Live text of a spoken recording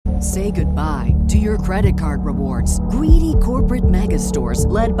Say goodbye to your credit card rewards. Greedy corporate mega stores,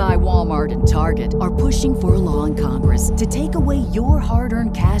 led by Walmart and Target, are pushing for a law in Congress to take away your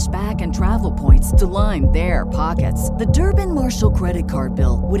hard-earned cash back and travel points to line their pockets. The Durbin-Marshall credit card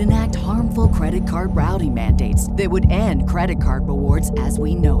bill would enact harmful credit card routing mandates that would end credit card rewards as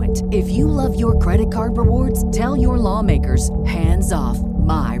we know it. If you love your credit card rewards, tell your lawmakers, hands off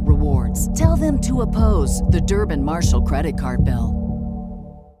my rewards. Tell them to oppose the Durbin-Marshall credit card bill.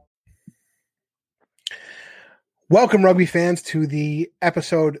 Welcome, rugby fans, to the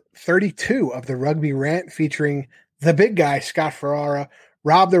episode 32 of the Rugby Rant, featuring the big guy, Scott Ferrara,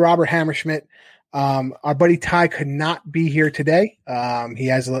 Rob the Robert Hammerschmidt. Our buddy Ty could not be here today.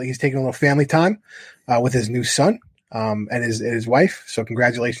 He's taking a little family time with his new son and his wife. So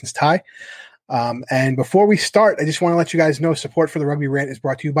congratulations, Ty. And before we start, I just want to let you guys know support for the Rugby Rant is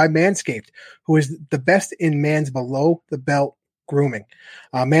brought to you by Manscaped, who is the best in man's below the belt grooming.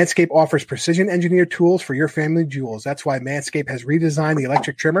 Manscaped offers precision engineered tools for your family jewels. That's why Manscaped has redesigned the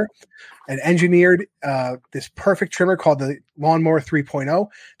electric trimmer and engineered this perfect trimmer called the Lawnmower 3.0.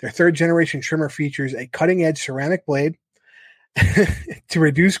 Their third generation trimmer features a cutting edge ceramic blade to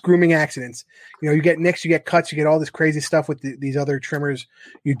reduce grooming accidents. You know, you get nicks, you get cuts, you get all this crazy stuff with these other trimmers.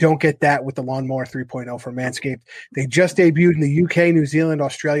 You don't get that with the Lawnmower 3.0 from Manscaped. They just debuted in the UK, New Zealand,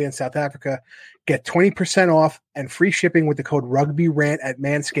 Australia, and South Africa. Get 20% off and free shipping with the code RugbyRant at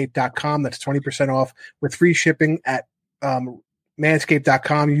manscaped.com. That's 20% off with free shipping at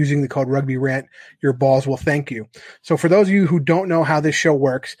manscaped.com using the code RugbyRant. Your balls will thank you. So for those of you who don't know how this show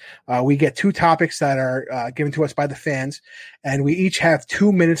works, we get two topics that are given to us by the fans, and we each have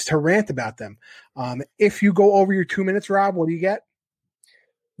 2 minutes to rant about them. If you go over your 2 minutes, Rob, what do you get?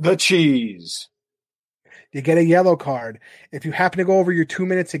 The cheese. You get a yellow card. If you happen to go over your 2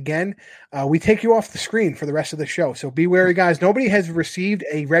 minutes again, we take you off the screen for the rest of the show. So be wary, guys. Nobody has received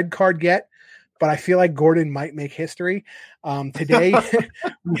a red card yet, but I feel like Gordon might make history. Today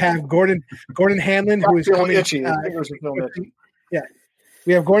we have Gordon Hanlon, who is coming. Yeah,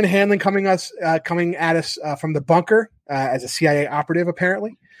 we have Gordon Hanlon coming at us from the bunker as a CIA operative.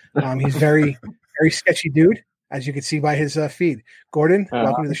 Apparently, he's very sketchy dude, as you can see by his feed. Gordon,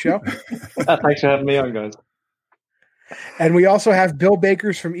 welcome to the show. Thanks for having me on, guys. And we also have Bill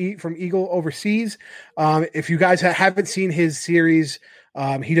Bakers from Eagle Overseas. If you guys haven't seen his series,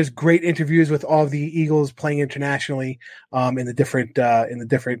 he does great interviews with all of the Eagles playing internationally in the different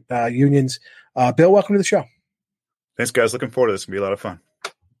unions. Bill, welcome to the show. Thanks, guys. Looking forward to this. It'll be a lot of fun.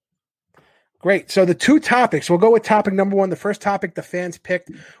 Great. So the two topics, we'll go with topic number one. The first topic the fans picked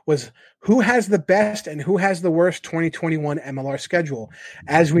was who has the best and who has the worst 2021 MLR schedule.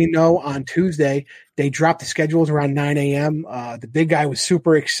 As we know, on Tuesday, they dropped the schedules around 9 a.m. The big guy was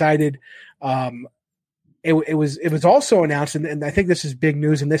super excited. It was also announced, and I think this is big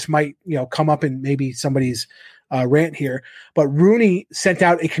news, and this might come up in maybe somebody's rant here, but Rooney sent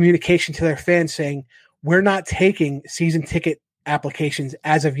out a communication to their fans saying, we're not taking season ticket applications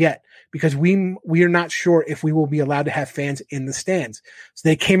as of yet because we are not sure if we will be allowed to have fans in the stands. So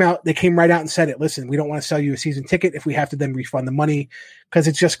they came right out and said it. Listen, we don't want to sell you a season ticket if we have to then refund the money because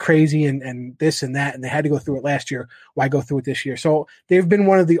it's just crazy and this and that. And they had to go through it last year. Why go through it this year? So they've been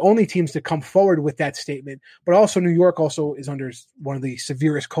one of the only teams to come forward with that statement, but also New York also is under one of the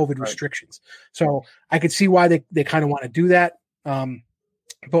severest COVID restrictions. So I could see why they kind of want to do that.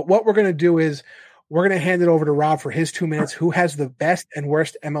 But what we're going to do is we're going to hand it over to Rob for his 2 minutes. Who has the best and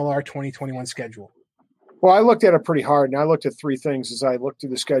worst MLR 2021 schedule? Well, I looked at it pretty hard, and I looked at three things as I looked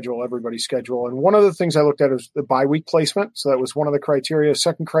through the schedule, everybody's schedule. And one of the things I looked at is the bye week placement. So that was one of the criteria.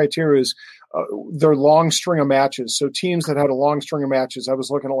 Second criteria is their long string of matches. So teams that had a long string of matches, I was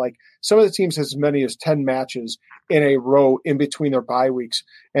looking at like some of the teams has as many as 10 matches in a row in between their bye weeks.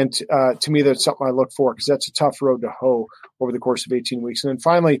 And to me, that's something I look for because that's a tough road to hoe over the course of 18 weeks. And then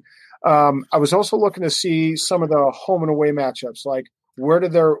finally, I was also looking to see some of the home and away matchups, like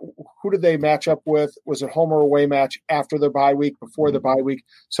who did they match up with? Was it home or away match after their bye week, before the bye week?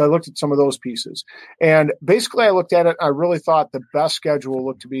 So I looked at some of those pieces. And basically I looked at it, and I really thought the best schedule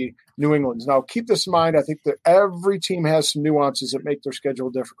looked to be New England's. Now, keep this in mind. I think that every team has some nuances that make their schedule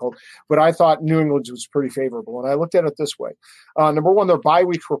difficult, but I thought New England's was pretty favorable. And I looked at it this way. Number one, their bye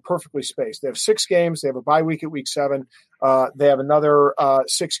weeks were perfectly spaced. They have 6 games. They have a bye week at week 7. They have another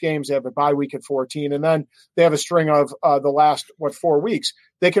 6 games. They have a bye week at 14. And then they have a string of the last, 4 weeks.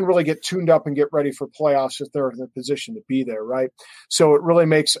 They can really get tuned up and get ready for playoffs if they're in the position to be there, right? So it really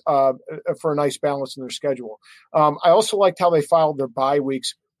makes for a nice balance in their schedule. I also liked how they filed their bye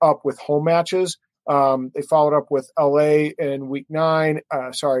weeks up with home matches. They followed up with LA in week 9.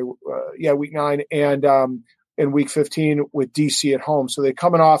 Week 9, and in week 15 with DC at home. So they're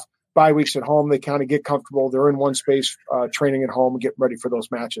coming off bye weeks at home. They kind of get comfortable. They're in one space, training at home and getting ready for those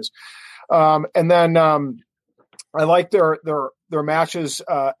matches. And then I like their matches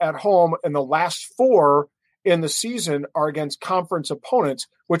at home, and the last 4 in the season are against conference opponents,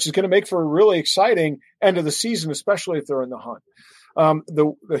 which is going to make for a really exciting end of the season, especially if they're in the hunt.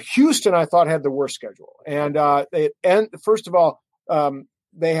 The Houston, I thought, had the worst schedule, and first of all,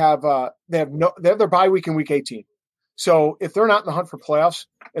 they have their bye week in week 18. So if they're not in the hunt for playoffs,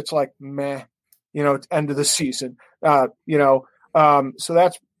 it's like meh, end of the season. So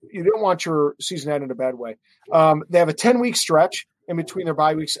that's, you don't want your season end in a bad way. They have a 10-week stretch in between their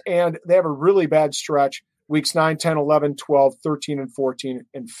bye weeks, and they have a really bad stretch weeks 9, 10, 11, 12, 13, and 14,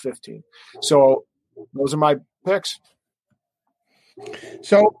 and 15. So those are my picks.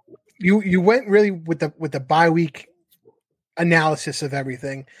 So you went really with the bye week analysis of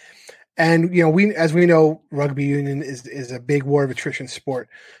everything. And, as we know, rugby union is a big war of attrition sport.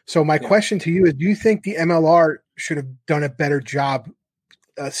 So my question to you is, do you think the MLR should have done a better job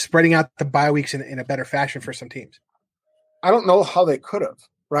spreading out the bye weeks in a better fashion for some teams? I don't know how they could have,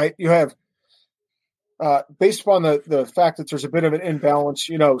 right? You have, based upon the fact that there's a bit of an imbalance,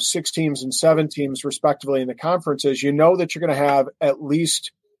 6 teams and 7 teams respectively in the conferences, that you're going to have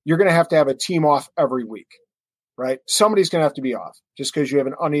you're going to have a team off every week. Right? Somebody's going to have to be off just because you have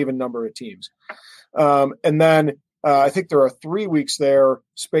an uneven number of teams. And then I think there are 3 weeks there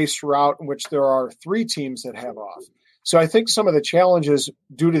spaced throughout in which there are 3 teams that have off. So I think some of the challenges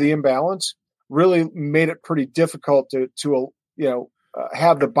due to the imbalance really made it pretty difficult to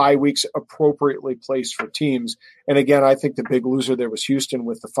have the bye weeks appropriately placed for teams. And again, I think the big loser there was Houston,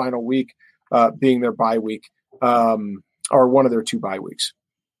 with the final week being their bye week, or one of their 2 bye weeks.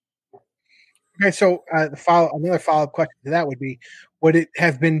 Okay, so another follow-up question to that would be, would it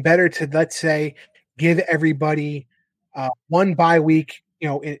have been better to, let's say, give everybody 1 bye week,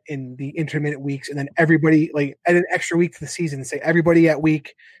 in the intermittent weeks, and then everybody add an extra week to the season and say everybody at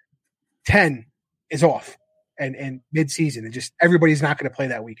week 10 is off and mid-season, and just everybody's not going to play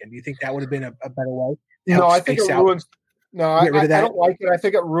that weekend? Do you think that would have been a better way? No, I think it ruins. No, I don't like it. I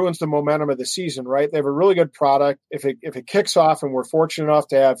think it ruins the momentum of the season, right? They have a really good product. If it kicks off and we're fortunate enough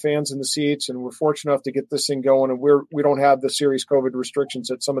to have fans in the seats and we're fortunate enough to get this thing going, and we don't have the serious COVID restrictions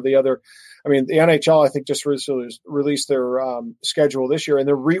that some of the other, the NHL, I think, just released their schedule this year, and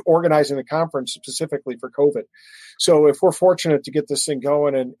they're reorganizing the conference specifically for COVID. So if we're fortunate to get this thing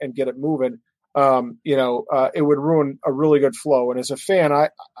going and get it moving, it would ruin a really good flow. And as a fan, I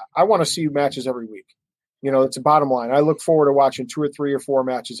want to see matches every week. It's a bottom line. I look forward to watching 2 or 3 or 4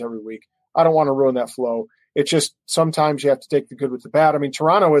 matches every week. I don't want to ruin that flow. It's just sometimes you have to take the good with the bad.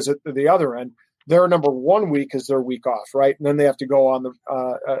 Toronto is at the other end. Their number 1 week is their week off, right? And then they have to go on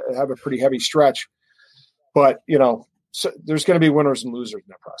have a pretty heavy stretch. But, so there's going to be winners and losers in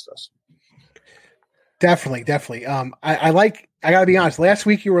that process. Definitely. I got to be honest. Last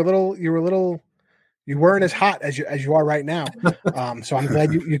week you weren't as hot as you are right now. So I'm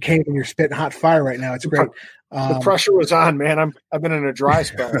glad you came and you're spitting hot fire right now. It's great. The pressure was on, man. I've been in a dry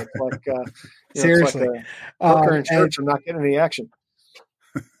spell. It's like, seriously, it's like a worker in church. I'm not getting any action.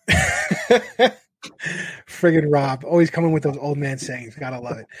 Friggin' Rob, always coming with those old man sayings. Gotta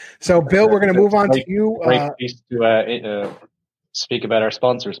love it. So, Bill, we're going to move on to you. Great piece to speak about our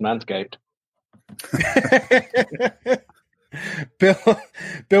sponsors, Manscaped. Bill,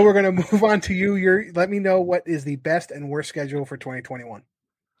 we're going to move on to you. Let me know what is the best and worst schedule for 2021.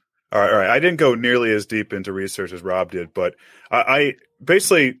 All right. I didn't go nearly as deep into research as Rob did, but I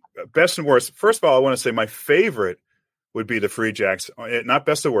basically, best and worst. First of all, I want to say my favorite would be the Free Jacks. Not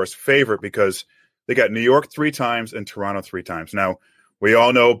best or worst, favorite, because they got New York 3 times and Toronto 3 times. Now, we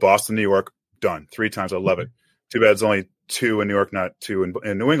all know Boston, New York, done 3 times. I love it. Too bad it's only 2 in New York, not 2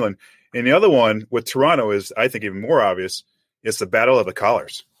 in New England. And the other one with Toronto is, I think, even more obvious. It's the battle of the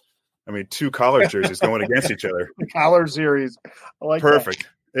collars. 2 collar jerseys going against each other. The collar series. I like Perfect.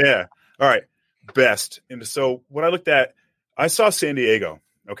 That. Yeah. All right. Best. And so what I looked at, I saw San Diego.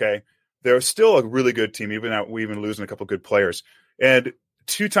 Okay. They're still a really good team, even losing a couple good players. And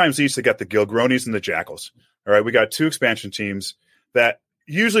 2 times each, they got the Gilgronis and the Jackals. All right. We got 2 expansion teams that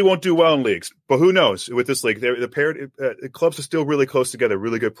usually won't do well in leagues, but who knows with this league, the clubs are still really close together,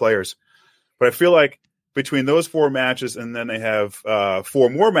 really good players. But I feel like between those 4 matches, and then they have 4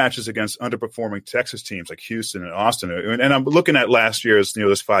 more matches against underperforming Texas teams like Houston and Austin. And I'm looking at last year's,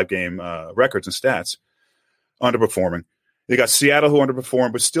 this 5-game records and stats, underperforming. They got Seattle, who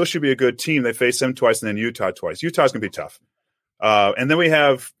underperformed, but still should be a good team. They faced them twice, and then Utah twice. Utah's going to be tough. And then we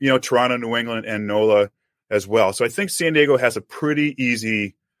have, Toronto, New England, and NOLA as well. So I think San Diego has a pretty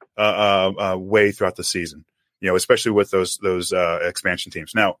easy way throughout the season. especially with those expansion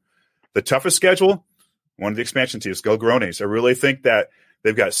teams. Now, the toughest schedule, one of the expansion teams, Gilgronis. I really think that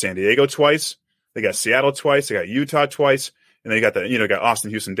they've got San Diego twice, they got Seattle twice, they got Utah twice, and they got got Austin,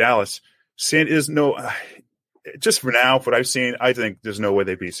 Houston, Dallas. Just for now, what I've seen, I think there's no way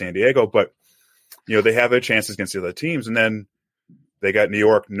they beat San Diego, but they have their chances against the other teams, and then they got New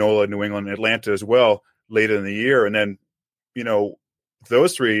York, NOLA, New England, and Atlanta as well later in the year, and then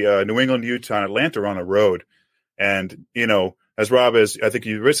those three, New England, Utah, and Atlanta, are on the road, and as Rob I think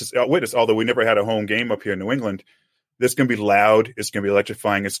you witnessed, although we never had a home game up here in New England, this is going to be loud, it's going to be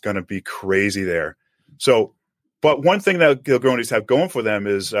electrifying, it's going to be crazy there. So, but one thing that Gilgronis have going for them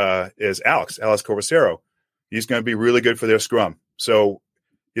is Alex Corvacero. He's going to be really good for their scrum. So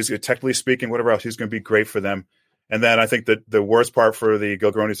he's technically speaking, whatever else, he's going to be great for them. And then I think that the worst part for the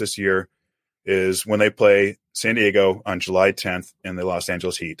Gilgronis this year is when they play San Diego on July 10th in the Los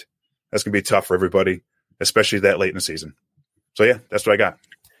Angeles Heat. That's going to be tough for everybody, especially that late in the season. So, yeah, that's what I got.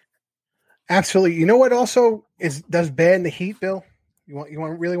 Absolutely. You know what also does bad in the Heat, Bill? You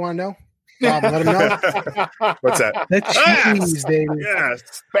really want to know? Rob, let him know. What's that? The cheese, baby.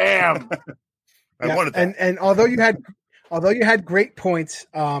 Yes. Bam. I wanted that. And although you had great points,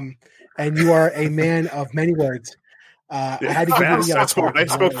 and you are a man of many words, I had to give you the I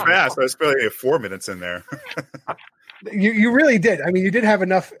spoke fast. I was probably 4 minutes in there. You really did. I mean, you did have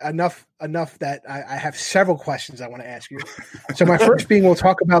enough that I have several questions I want to ask you. So my first being, we'll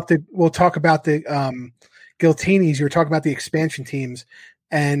talk about the Giltinis. You were talking about the expansion teams,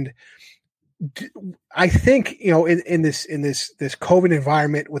 and I think in this COVID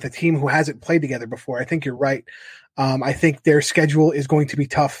environment with a team who hasn't played together before, I think you're right. I think their schedule is going to be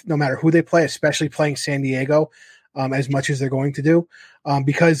tough no matter who they play, especially playing San Diego as much as they're going to do,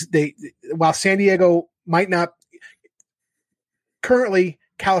 because while San Diego might not currently,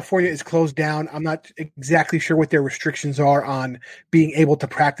 California is closed down. I'm not exactly sure what their restrictions are on being able to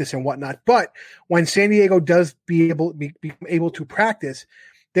practice and whatnot. But when San Diego does be able to practice,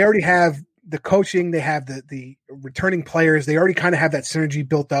 they already have the coaching, they have the returning players, they already kind of have that synergy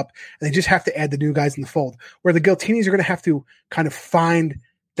built up, and they just have to add the new guys in the fold. Where the Giltinis are going to have to kind of find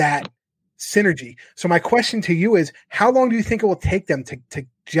that synergy. So my question to you is, how long do you think it will take them to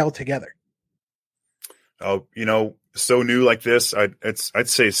gel together? Oh, so new like this, I'd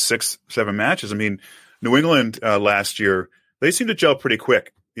say 6-7 matches. I mean, New England last year, they seemed to gel pretty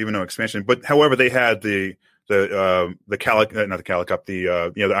quick, even though expansion. But however, they had the Irish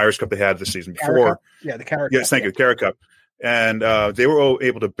Cup they had the season before. The Cara Cup. Yes, thank you, Cara Cup. And they were all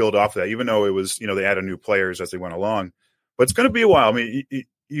able to build off of that, even though it was, they added new players as they went along. But it's going to be a while. I mean,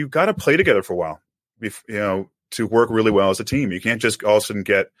 you got to play together for a while, to work really well as a team. You can't just all of a sudden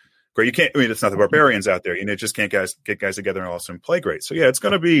get great. You can't. I mean, it's not the Barbarians out there. Just can't get guys together and all of a sudden play great. So yeah, it's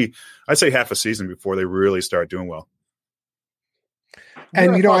going to be, I'd say, half a season before they really start doing well.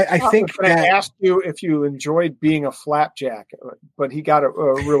 And I think I asked you if you enjoyed being a flapjack, but he got a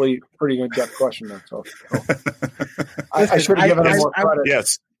really pretty in depth question there. So I should have given him more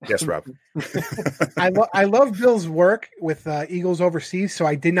credit. Yes, Rob. I love Bill's work with Eagles Overseas, so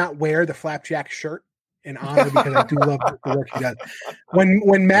I did not wear the flapjack shirt in honor because I do love the work he does.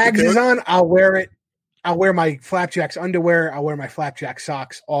 When Mags is on, I'll wear it. I'll wear my Flapjacks underwear. I'll wear my Flapjack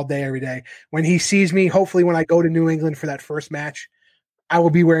socks all day, every day. When he sees me, hopefully when I go to New England for that first match, I will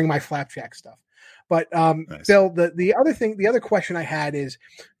be wearing my Flapjack stuff. But nice. Bill, the other question I had is,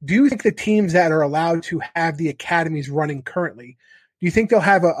 do you think the teams that are allowed to have the academies running currently, do you think they'll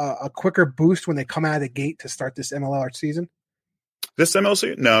have a quicker boost when they come out of the gate to start this MLR season? This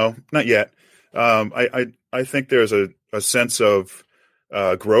MLC? No, not yet. I think there's a sense of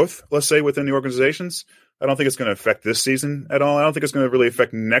growth, let's say, within the organizations. I don't think it's going to affect this season at all. I don't think it's going to really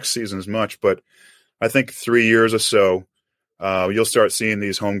affect next season as much, but I think 3 years or so, you'll start seeing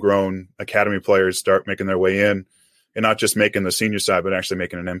these homegrown academy players start making their way in, and not just making the senior side, but actually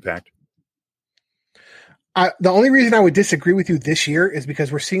making an impact. The only reason I would disagree with you this year is because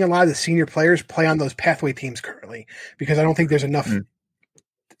we're seeing a lot of the senior players play on those pathway teams currently, because I don't think there's enough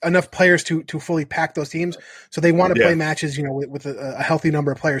players to fully pack those teams. So they want to play matches, with a healthy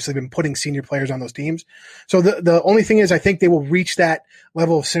number of players. So they've been putting senior players on those teams. So the only thing is, I think they will reach that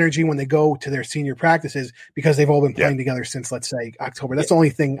level of synergy when they go to their senior practices, because they've all been playing together since, let's say, October. That's the only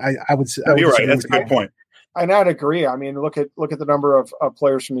thing I would say. You're right. That's a good point. And I'd agree. I mean, look at the number of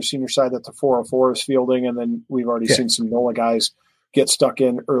players from the senior side that the 404 is fielding, and then we've already seen some NOLA guys get stuck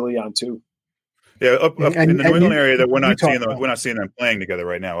in early on too. Yeah, up in the New England area, that we're not seeing them playing together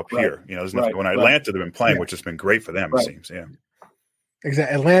right now up here. There's nothing. When Atlanta, they've been playing, which has been great for them. It seems. Yeah,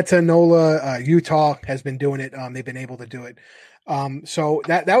 exactly. Atlanta, NOLA, Utah has been doing it. They've been able to do it. So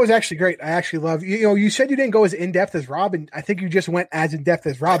that was actually great. I actually love you said you didn't go as in depth as Rob, and I think you just went as in depth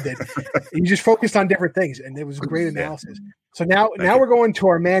as Rob did. You just focused on different things, and it was great analysis. So now we're going to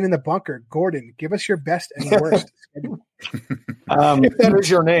our man in the bunker, Gordon. Give us your best and worst schedule. If that is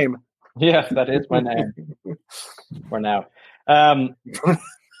your name. Yeah, that is my name for now.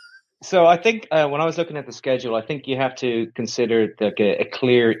 So I think when I was looking at the schedule, I think you have to consider like a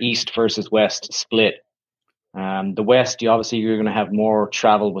clear East versus West split. The West, you're going to have more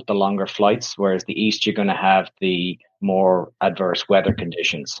travel with the longer flights, whereas the East, you're going to have the more adverse weather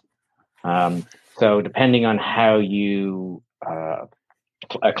conditions. So depending on how you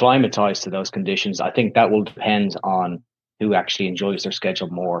acclimatize to those conditions, I think that will depend on who actually enjoys their schedule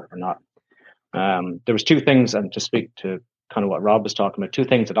more or not. There was two things, and to speak to kind of what Rob was talking about, two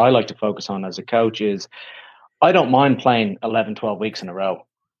things that I like to focus on as a coach is I don't mind playing 11, 12 weeks in a row.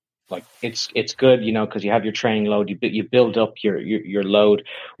 Like it's good, because you have your training load, you build up your load.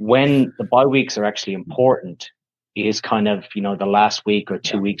 When the bye weeks are actually important is kind of, the last week or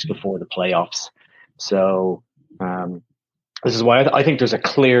 2 weeks before the playoffs. So this is why I think there's a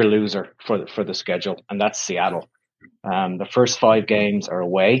clear loser for the schedule, and that's Seattle. The first 5 games are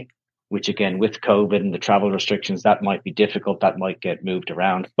away, which again, with COVID and the travel restrictions, that might be difficult. That might get moved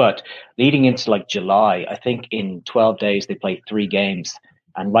around. But leading into like July, I think in 12 days, they play 3 games.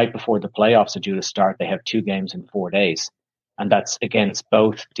 And right before the playoffs are due to start, they have 2 games in 4 days. And that's against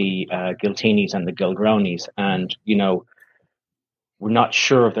both the Giltinis and the Gilgronis. And, we're not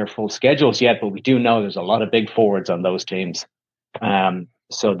sure of their full schedules yet, but we do know there's a lot of big forwards on those teams.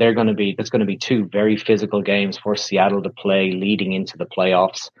 So there's going to be 2 very physical games for Seattle to play leading into the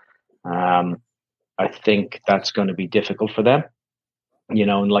playoffs. I think that's going to be difficult for them.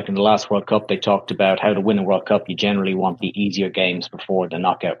 And like in the last World Cup, they talked about how to win a World Cup, you generally want the easier games before the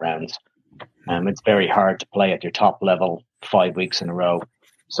knockout rounds. It's very hard to play at your top level 5 weeks in a row.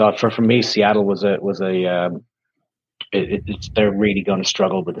 So for me, Seattle they're really going to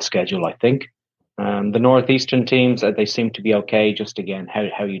struggle with the schedule, I think. The Northeastern teams, they seem to be okay. Just again,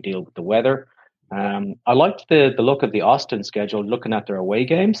 how you deal with the weather. I liked the look of the Austin schedule, looking at their away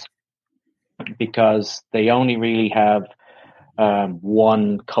games, because they only really have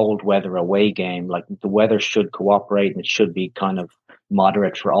one cold weather away game. Like the weather should cooperate, and it should be kind of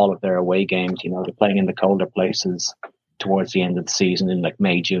moderate for all of their away games. They're playing in the colder places towards the end of the season in like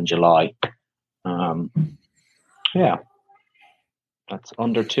May, June, July. Yeah, that's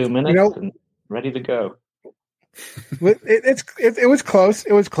under 2 minutes and ready to go. It was close.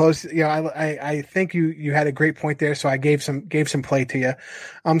 It was close. I think you had a great point there. So I gave some play to you.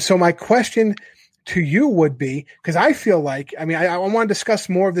 So my question to you would be, because I feel like, I want to discuss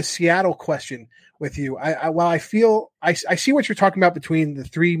more of the Seattle question with you. I see what you're talking about between the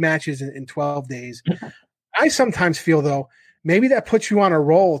 3 matches in 12 days. I sometimes feel though, maybe that puts you on a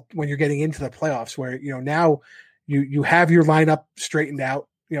roll when you're getting into the playoffs where, now you have your lineup straightened out,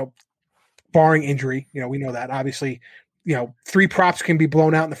 barring injury. We know that obviously, 3 props can be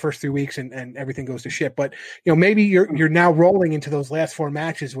blown out in the first 3 weeks and everything goes to shit. But, maybe you're now rolling into those last 4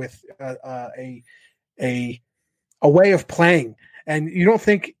 matches with a way of playing. And you don't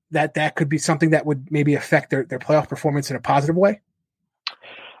think that could be something that would maybe affect their playoff performance in a positive way?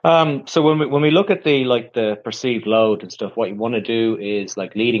 So when we look at the perceived load and stuff, what you want to do is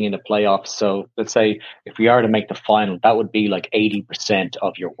like leading into playoffs. So let's say if we are to make the final, that would be like 80%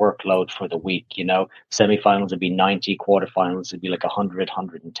 of your workload for the week. Semifinals would be 90, quarterfinals would be like 100,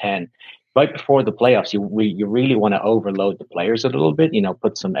 110. Right before the playoffs, you really want to overload the players a little bit.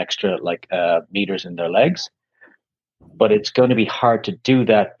 Put some extra meters in their legs. But it's going to be hard to do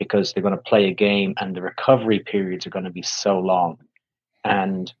that because they're going to play a game, and the recovery periods are going to be so long.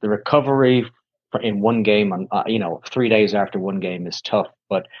 And the recovery in one game, 3 days after one game is tough.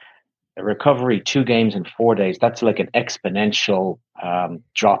 But a recovery 2 games in 4 days, that's like an exponential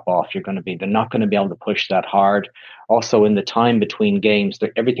drop off. They're not going to be able to push that hard. Also, in the time between games,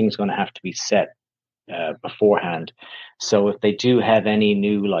 everything's going to have to be set beforehand. So if they do have any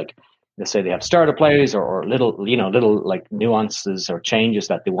new, let's say they have starter players or little like nuances or changes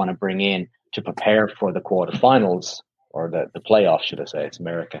that they want to bring in to prepare for the quarterfinals, or the playoffs, should I say? It's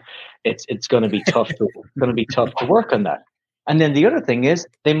America. It's going to be tough. To work on that. And then the other thing is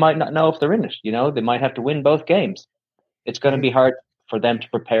they might not know if they're in it. They might have to win both games. It's going to be hard for them to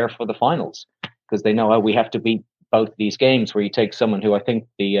prepare for the finals because they know we have to beat both these games. Where you take someone who I think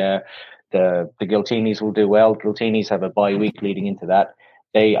the Giltinis will do well. Giltinis have a bye week leading into that.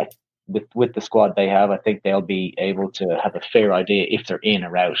 With the squad they have, I think they'll be able to have a fair idea if they're in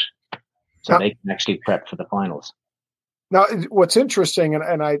or out, so they can actually prep for the finals. Now, what's interesting,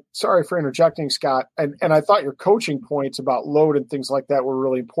 and I sorry for interjecting, Scott, and I thought your coaching points about load and things like that were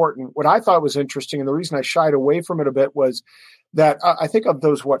really important. What I thought was interesting, and the reason I shied away from it a bit, was that I think of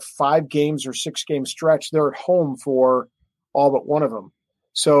those 5 games or 6 game stretch, they're at home for all but one of them.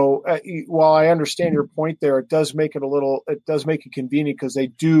 So while I understand your point there, it does make it convenient because they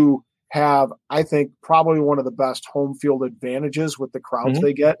do have, I think, probably one of the best home field advantages with the crowds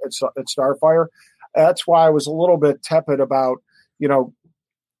they get at Starfire. That's why I was a little bit tepid about,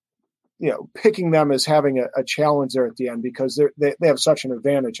 picking them as having a challenge there at the end because they have such an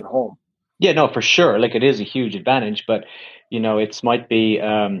advantage at home. Yeah, no, for sure. Like it is a huge advantage, but it might be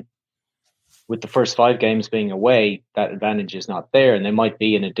with the first 5 games being away, that advantage is not there, and they might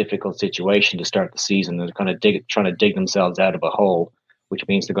be in a difficult situation to start the season. They're kind of trying to dig themselves out of a hole, which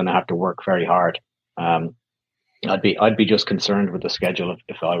means they're going to have to work very hard. I'd be just concerned with the schedule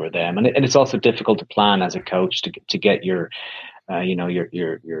if I were them, and it's also difficult to plan as a coach to get your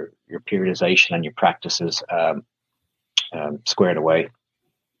periodization and your practices squared away.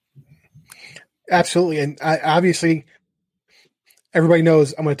 Absolutely, and obviously, everybody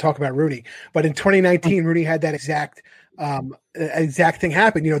knows I'm going to talk about Rooney, but in 2019, Rooney had that exact thing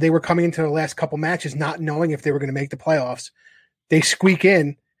happen. They were coming into the last couple matches not knowing if they were going to make the playoffs. They squeak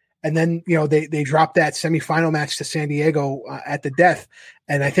in. And then, they dropped that semifinal match to San Diego at the death.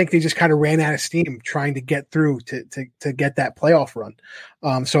 And I think they just kind of ran out of steam trying to get through to get that playoff run.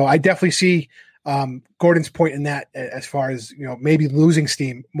 So I definitely see Gordon's point in that as far as, maybe losing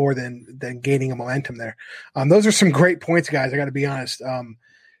steam more than gaining a momentum there. Those are some great points, guys. I got to be honest.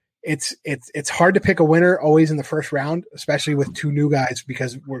 It's hard to pick a winner always in the first round, especially with 2 new guys,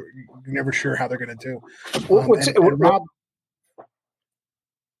 because you're never sure how they're going to do. Rob,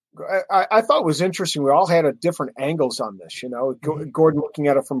 I thought it was interesting. We all had different angles on this, Gordon looking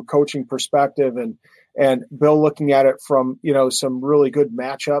at it from a coaching perspective and Bill looking at it from, some really good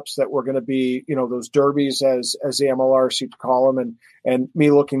matchups that were going to be, those derbies as the MLR seemed to call them, and me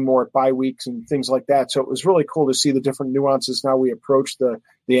looking more at bye weeks and things like that. So it was really cool to see the different nuances. Now we approach the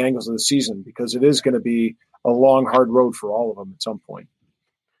angles of the season, because it is going to be a long, hard road for all of them at some point.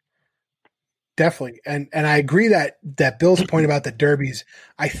 Definitely. And I agree that Bill's point about the derbies,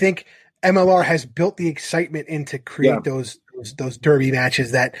 I think MLR has built the excitement in to create those derby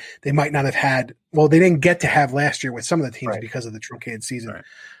matches that they might not have had. Well, they didn't get to have last year with some of the teams because of the truncated season.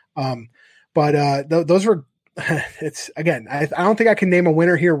 Right. But those were, it's again, I don't think I can name a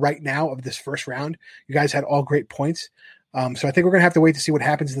winner here right now of this first round. You guys had all great points. So I think we're going to have to wait to see what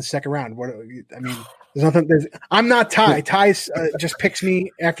happens in the second round. There's nothing. I'm not Ty. Ty just picks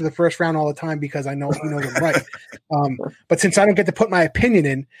me after the first round all the time because I know he knows I'm right. But since I don't get to put my opinion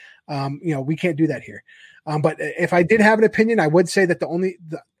in, we can't do that here. But if I did have an opinion, I would say that the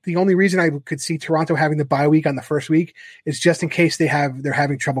only reason I could see Toronto having the bye week on the first week is just in case they're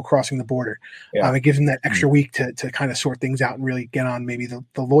having trouble crossing the border. It gives them that extra week to kind of sort things out and really get on maybe the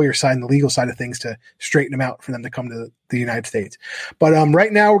lawyer side and the legal side of things to straighten them out for them to come to the United States. But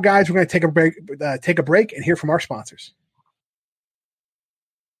right now, guys, we're going to take a break and hear from our sponsors.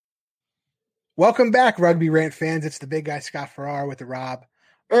 Welcome back, Rugby Rant fans. It's the big guy, Scott Farrar, with the Rob.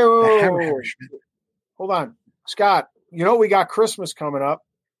 Hold on. Scott, we got Christmas coming up.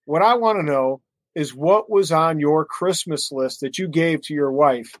 What I want to know is what was on your Christmas list that you gave to your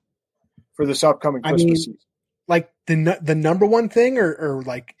wife for this upcoming Christmas season? Like the number one thing or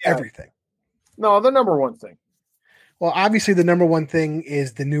everything? No, the number one thing. Well, obviously the number one thing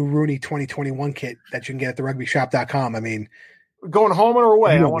is the new Rooney 2021 kit that you can get at therugbyshop.com. Going home or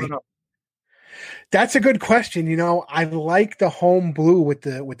away? I want to know. That's a good question. I like the home blue with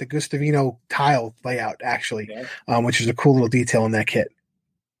the Gustavino tile layout, actually, which is a cool little detail in that kit.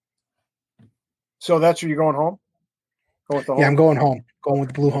 So that's where you're going home? Going with the home? Yeah, I'm going home. Going with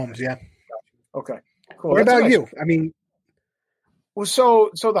the blue homes, yeah. Okay, cool. What about you? Well,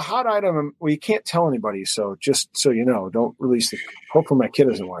 so the hot item, you can't tell anybody, so just so you know, don't release hopefully my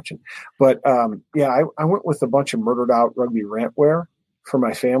kid isn't watching. But, I went with a bunch of murdered out Rugby Rant wear for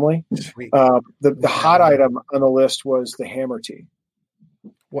my family. Sweet. The hot item on the list was the hammer tee.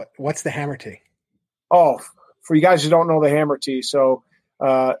 What's the hammer tee? Oh, for you guys who don't know the hammer tee, so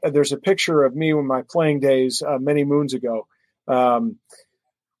there's a picture of me in my playing days many moons ago,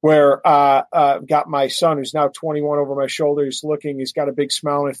 where I've got my son who's now 21 over my shoulder. He's got a big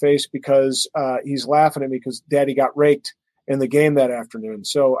smile on his face because he's laughing at me because Daddy got raked in the game that afternoon.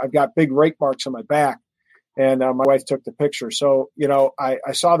 So I've got big rake marks on my back. And my wife took the picture. So, I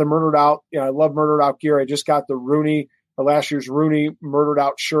saw the murdered out. I love murdered out gear. I just got the Rooney, last year's Rooney murdered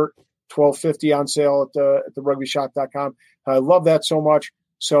out shirt, $12.50 on sale at the rugbyshop.com. I love that so much.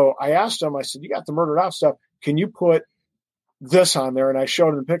 So I asked him, I said, you got the murdered out stuff. Can you put this on there, and I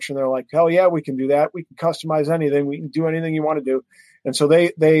showed them the picture, and they're like, hell yeah, we can do that. We can customize anything. We can do anything you want to do. And so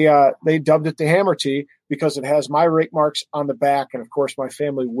they dubbed it the Hammer Tee because it has my rake marks on the back. And of course, my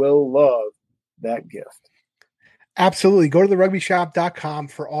family will love that gift. Absolutely. Go to the rugbyshop.com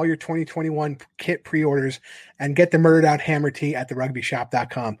for all your 2021 kit pre-orders and get the Murdered Out Hammer Tee at the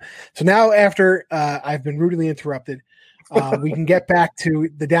rugbyshop.com. So now after I've been rudely interrupted, we can get back to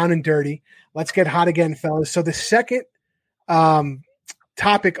the down and dirty. Let's get hot again, fellas. So the second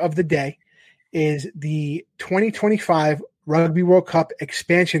topic of the day is the 2025 Rugby World Cup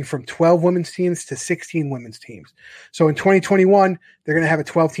expansion from 12 women's teams to 16 women's teams. So in 2021, they're going to have a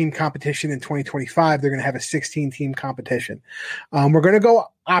 12-team competition. In 2025, they're going to have a 16-team competition. We're going to go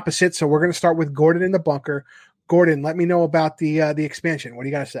opposite, so we're going to start with Gordon in the bunker. Gordon, let me know about the expansion. What do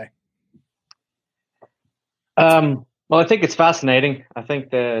you got to say? Well, I think it's fascinating. I think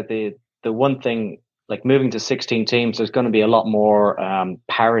the one thing, like moving to 16 teams, there's going to be a lot more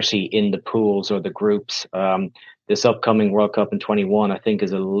parity in the pools or the groups. This upcoming World Cup in 21, I think,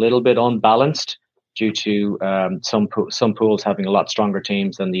 is a little bit unbalanced due to some pools having a lot stronger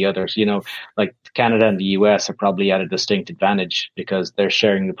teams than the others. You know, like Canada and the US are probably at a distinct advantage because they're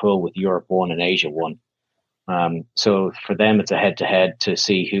sharing the pool with Europe 1 and Asia 1. So for them, it's a head-to-head to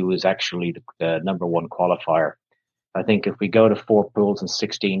see who is actually the number one qualifier. I think if we go to 4 pools and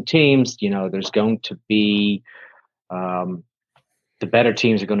 16 teams, you know, there's going to be the better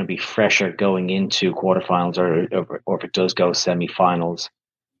teams are going to be fresher going into quarterfinals or if it does go semifinals.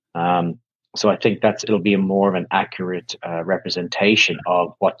 So I think it'll be a more of an accurate representation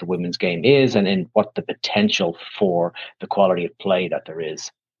of what the women's game is and what the potential for the quality of play that there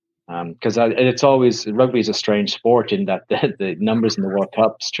is. Because it's always, rugby is a strange sport in that the numbers in the World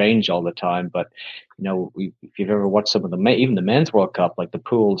Cups change all the time. But, you know, if you've ever watched some of even the men's World Cup, like the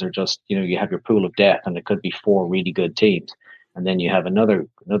pools are just, you know, you have your pool of death and it could be 4 really good teams. And then you have another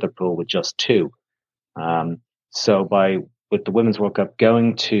pool with just 2. So with the Women's World Cup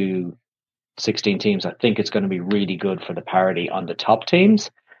going to 16 teams, I think it's going to be really good for the parity on the top teams,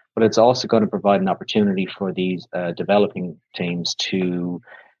 but it's also going to provide an opportunity for these developing teams to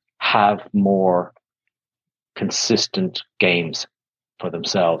have more consistent games for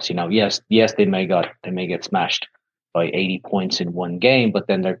themselves. You know, yes, they may get smashed by 80 points in one game, but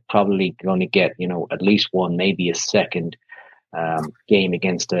then they're probably going to get, you know, at least one, maybe a second game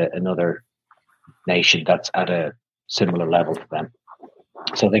against another nation that's at a similar level to them.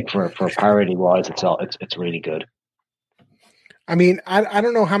 So I think for parity wise, it's really good. I mean, I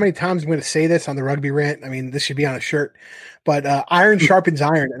don't know how many times I'm going to say this on the Rugby Rant. I mean, this should be on a shirt, but iron sharpens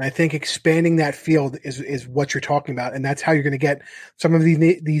iron, and I think expanding that field is what you're talking about, and that's how you're going to get some of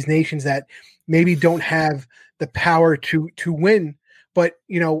these nations that maybe don't have the power to win. But,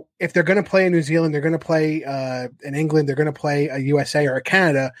 you know, if they're going to play in New Zealand, they're going to play in England, they're going to play a USA or a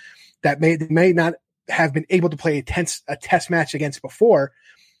Canada that may not have been able to play a test match against before,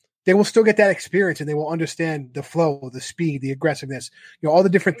 they will still get that experience and they will understand the flow, the speed, the aggressiveness, you know, all the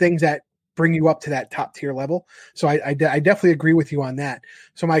different things that bring you up to that top tier level. So I definitely agree with you on that.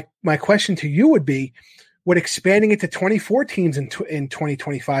 So my question to you would be, would expanding it to 24 teams in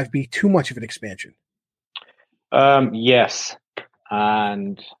 2025 be too much of an expansion? Yes.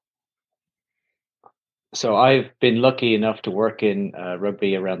 And so I've been lucky enough to work in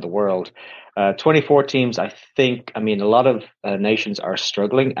rugby around the world. 24 teams, I think, I mean, a lot of nations are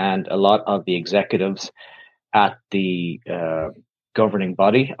struggling, and a lot of the executives at the governing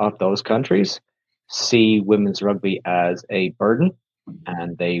body of those countries see women's rugby as a burden,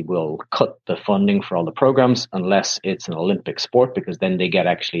 and they will cut the funding for all the programs unless it's an Olympic sport, because then they get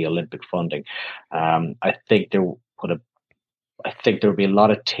actually Olympic funding. I think there will be a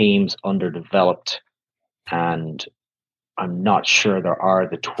lot of teams underdeveloped, and I'm not sure there are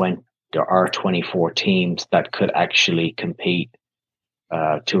 24 teams that could actually compete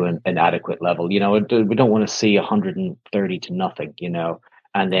to an adequate level. You know, we don't want to see 130 to nothing, you know,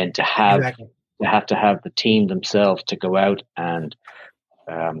 and then to have the team themselves to go out and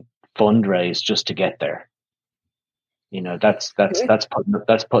fundraise just to get there. You know, that's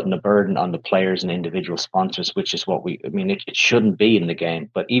putting a burden on the players and individual sponsors, which is what it shouldn't be in the game.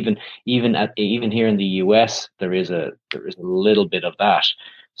 But even here in the US, there is a little bit of that.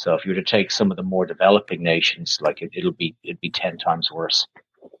 So if you were to take some of the more developing nations, like it'd be 10 times worse.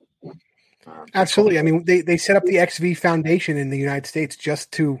 Absolutely. I mean, they set up the XV Foundation in the United States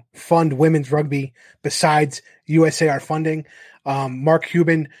just to fund women's rugby besides USAR funding. Mark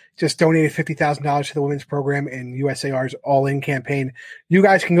Cuban just donated $50,000 to the women's program in USAR's All In campaign. You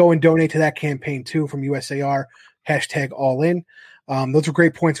guys can go and donate to that campaign too from USAR, #All In. Those are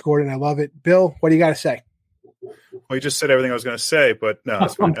great points, Gordon. I love it. Bill, what do you got to say? Well, you just said everything I was going to say, but no,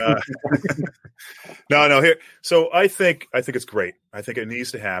 that's fine. No. Here, so I think it's great. I think it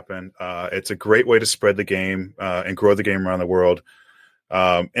needs to happen. It's a great way to spread the game and grow the game around the world.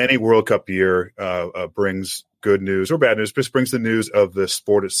 Any World Cup year brings good news or bad news, just brings the news of the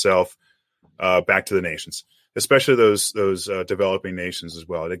sport itself back to the nations, especially those developing nations as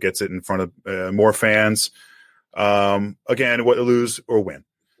well. It gets it in front of more fans. Again, what lose or win.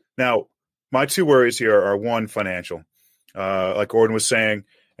 Now, my two worries here are one, financial, like Gordon was saying,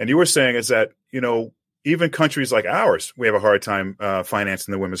 and you were saying, is that, even countries like ours, we have a hard time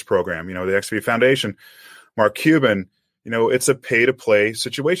financing the women's program. The XP Foundation, Mark Cuban, it's a pay-to-play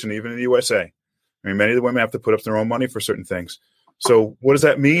situation, even in the USA. I mean, many of the women have to put up their own money for certain things. So what does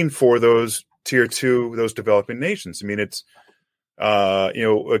that mean for those tier two, those developing nations? I mean, it's,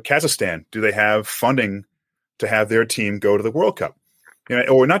 Kazakhstan, do they have funding to have their team go to the World Cup?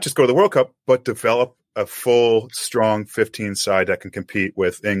 Or not just go to the World Cup, but develop a full, strong 15 side that can compete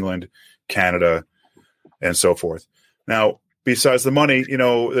with England, Canada, and so forth. Now, besides the money,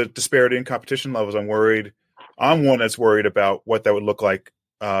 the disparity in competition levels, I'm one that's worried about what that would look like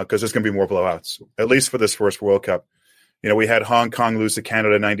because there's going to be more blowouts, at least for this first World Cup. We had Hong Kong lose to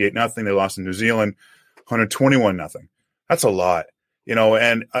Canada 98-0. They lost in New Zealand 121-0. That's a lot.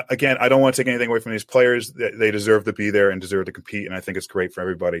 And again, I don't want to take anything away from these players. They deserve to be there and deserve to compete, and I think it's great for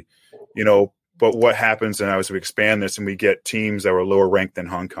everybody. But what happens, and as we expand this and we get teams that were lower ranked than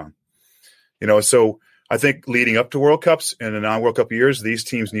Hong Kong? So I think leading up to World Cups and the non-World Cup years, these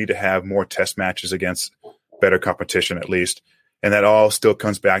teams need to have more test matches against better competition at least, and that all still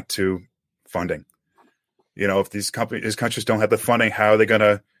comes back to funding. If these countries don't have the funding, how are they going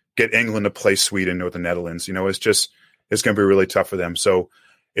to get England to play Sweden or the Netherlands? It's going to be really tough for them. So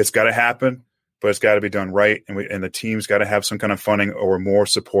it's got to happen, but it's got to be done right. And the team's got to have some kind of funding or more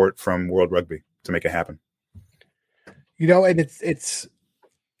support from World Rugby to make it happen. And it's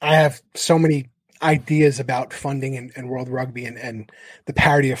I have so many ideas about funding and World Rugby and the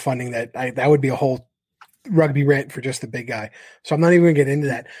parity of funding that would be a whole rugby rant for just the big guy. So I'm not even going to get into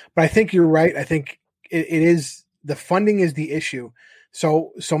that. But I think you're right. I think it is the funding is the issue.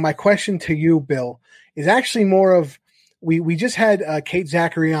 So my question to you, Bill, is actually more of, we just had Kate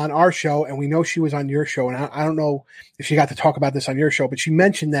Zachary on our show, and we know she was on your show, and I don't know if she got to talk about this on your show, but she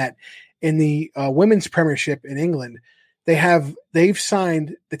mentioned that in the women's premiership in England, the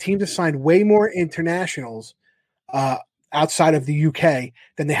teams have signed way more internationals outside of the UK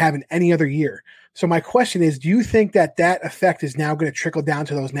than they have in any other year. So my question is, do you think that effect is now going to trickle down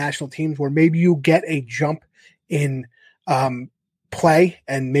to those national teams where maybe you get a jump in play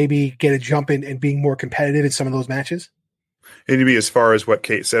and maybe get a jump in being more competitive in some of those matches? And you mean as far as what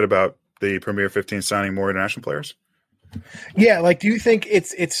Kate said about the Premier 15 signing more international players? Yeah, do you think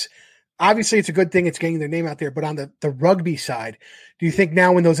it's obviously it's a good thing it's getting their name out there, but on the rugby side, do you think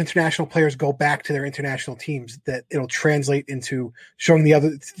now when those international players go back to their international teams that it'll translate into showing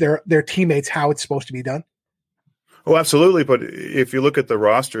their teammates how it's supposed to be done? Oh, absolutely. But if you look at the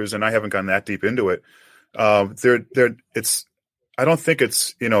rosters, and I haven't gotten that deep into it, I don't think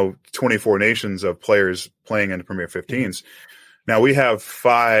it's 24 nations of players playing in the Premier 15s. Mm-hmm. Now we have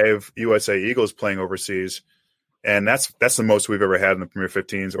 5 USA Eagles playing overseas, and that's the most we've ever had in the Premier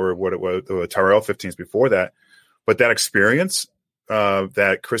 15s, or what it was the Tyrrell 15s before that. But that experience,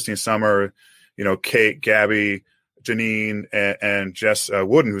 that Christine Summer, Kate, Gabby, Janine, and Jess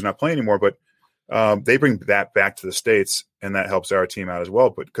Wooden, who's not playing anymore, but they bring that back to the States, and that helps our team out as well.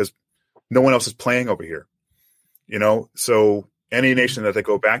 But because no one else is playing over here, so any nation that they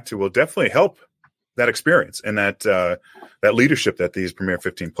go back to will definitely help that experience and that leadership that these Premier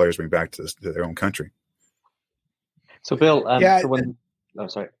 15 players bring back to their own country. So, Bill,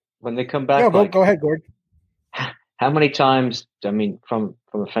 when they come back, go ahead, Gord. How many times? I mean, from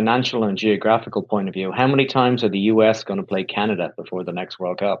a financial and geographical point of view, how many times are the US going to play Canada before the next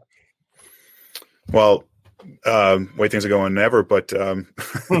World Cup? Well, way things are going, never. But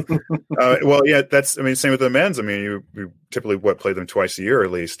well, yeah, same with the men's. I mean, you typically play them twice a year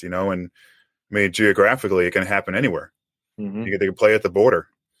at least, and I mean, geographically, it can happen anywhere. Mm-hmm. They can play at the border,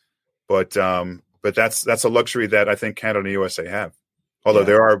 but that's a luxury that I think Canada and the USA have. Although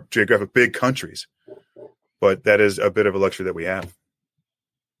there are geographic big countries, but that is a bit of a luxury that we have.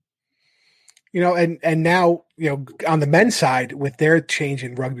 And now, on the men's side, with their change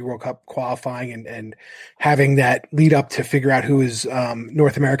in Rugby World Cup qualifying and having that lead up to figure out who is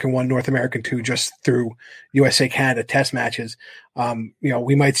North American 1, North American 2, just through USA Canada test matches,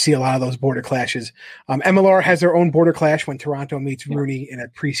 we might see a lot of those border clashes. MLR has their own border clash when Toronto meets Rooney in a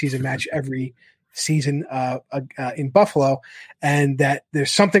preseason match every season in Buffalo, and that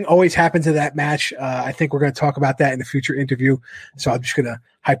there's something always happens in that match. I think we're going to talk about that in a future interview, so I'm just going to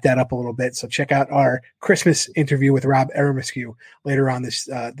hype that up a little bit. So check out our Christmas interview with Rob Aramascu later on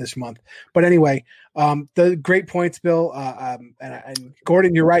this month. But anyway, the great points, Bill, and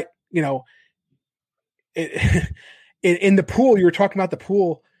Gordon, you're right. You know, in the pool, you were talking about the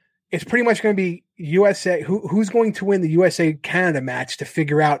pool. It's pretty much going to be USA. Who's going to win the USA Canada match to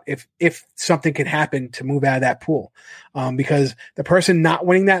figure out if something can happen to move out of that pool, because the person not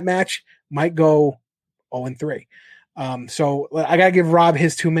winning that match might go 0-3. So I got to give Rob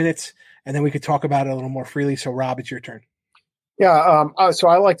his 2 minutes, and then we could talk about it a little more freely. So Rob, it's your turn. Yeah. So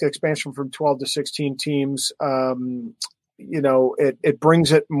I like the expansion from 12 to 16 teams. It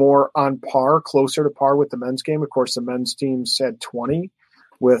brings it more on par, closer to par with the men's game. Of course, the men's team said 20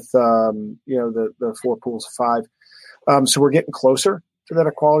 with, the 4 pools of 5. So we're getting closer to that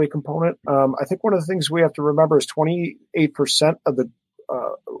equality component. I think one of the things we have to remember is 28% of the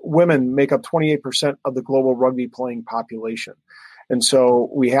women make up 28% of the global rugby playing population. And so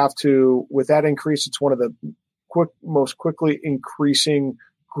we have to, with that increase, it's one of the most quickly increasing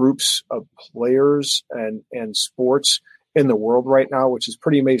groups of players and sports in the world right now, which is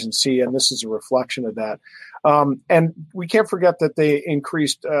pretty amazing to see. And this is a reflection of that. And we can't forget that they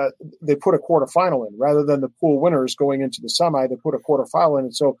increased, they put a quarterfinal in rather than the pool winners going into the semi. They put a quarterfinal in.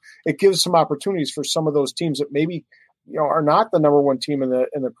 And so it gives some opportunities for some of those teams that maybe, are not the number one team in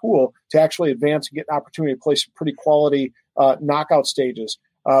the pool to actually advance and get an opportunity to play some pretty quality knockout stages,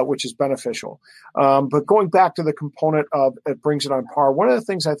 which is beneficial. But going back to the component of it brings it on par, one of the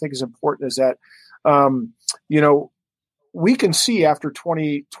things I think is important is that, we can see after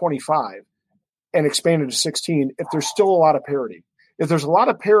 2025 and expanded to 16 if there's still a lot of parity. If there's a lot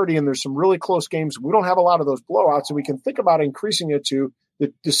of parity and there's some really close games, we don't have a lot of those blowouts, and we can think about increasing it to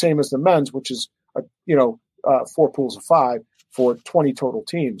the same as the men's, which is 4 pools of 5 for 20 total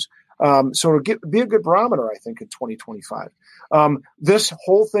teams. So it'll be a good barometer, I think, in 2025. This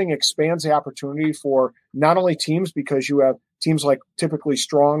whole thing expands the opportunity for not only teams, because you have teams like typically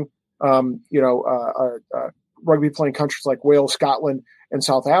strong, rugby playing countries like Wales, Scotland, and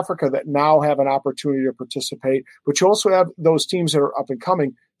South Africa that now have an opportunity to participate. But you also have those teams that are up and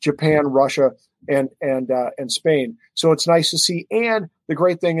coming, Japan, Russia, and Spain. So it's nice to see. And the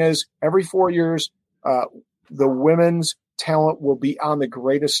great thing is every 4 years, the women's talent will be on the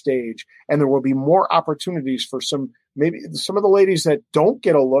greatest stage, and there will be more opportunities for maybe some of the ladies that don't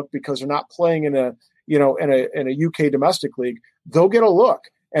get a look because they're not playing in a UK domestic league. They'll get a look,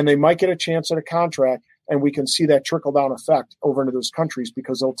 and they might get a chance at a contract. And we can see that trickle down effect over into those countries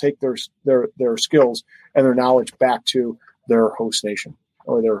because they'll take their skills and their knowledge back to their host nation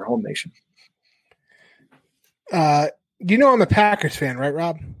or their home nation. I'm a Packers fan, right,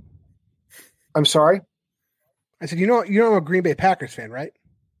 Rob? I'm sorry? I said, I'm a Green Bay Packers fan, right?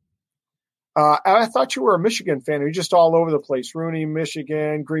 I thought you were a Michigan fan. You're just all over the place. Rooney,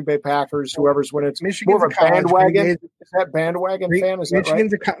 Michigan, Green Bay Packers, whoever's winning. It's more of a bandwagon. Is that bandwagon fan? Is that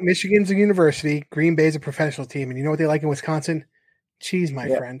right? Michigan's a university. Green Bay's a professional team. And you know what they like in Wisconsin? Cheese, my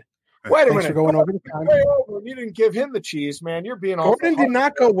friend. Wait a minute. For going over the time. Way over. You didn't give him the cheese, man. You're being all. Gordon did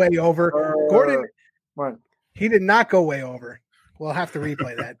not go way over. Gordon, he did not go way over. We'll have to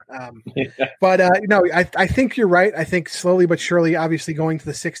replay that. But I think you're right. I think slowly but surely, obviously going to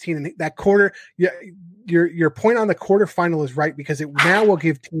the 16 and that quarter, your point on the quarterfinal is right, because it now will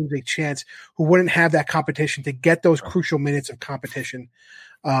give teams a chance who wouldn't have that competition to get those crucial minutes of competition,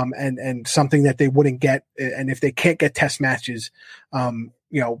 and something that they wouldn't get. And if they can't get test matches,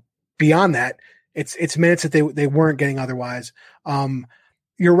 beyond that, it's minutes that they weren't getting otherwise.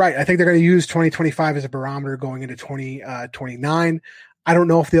 You're right. I think they're going to use 2025 as a barometer going into 2029. I don't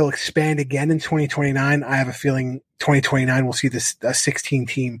know if they'll expand again in 2029. I have a feeling 2029 we'll see this 16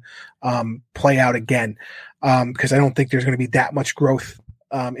 team play out again, because I don't think there's going to be that much growth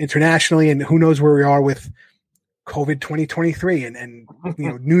internationally, and who knows where we are with COVID 2023 and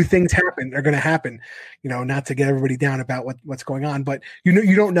new things are going to happen, not to get everybody down about what's going on, but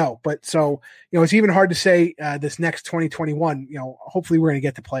you don't know. But so, it's even hard to say this next 2021, hopefully we're going to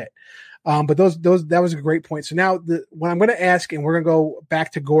get to play it. But that was a great point. So now what I'm going to ask, and we're going to go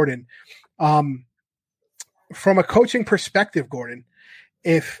back to Gordon, from a coaching perspective, Gordon,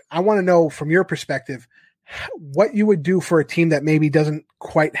 if I want to know from your perspective, what you would do for a team that maybe doesn't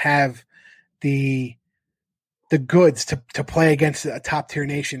quite have the goods to play against a top tier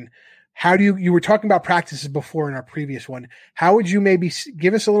nation. How do you were talking about practices before in our previous one. How would you maybe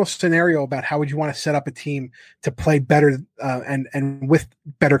give us a little scenario about how would you want to set up a team to play better and with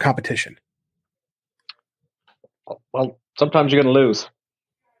better competition? Well, sometimes you're going to lose.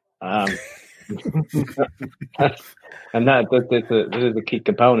 And this is a key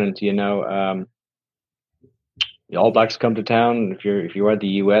component. The All Blacks come to town. If you are the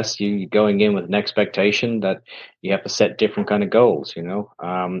US, you're going in with an expectation that you have to set different kind of goals.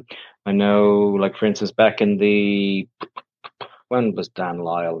 I know, like for instance, back in when was Dan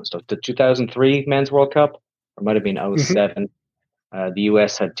Lyle and stuff? The 2003 Men's World Cup, or it might have been 07. The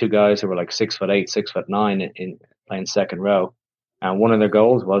US had two guys who were like 6'8", 6'9" in playing second row, and one of their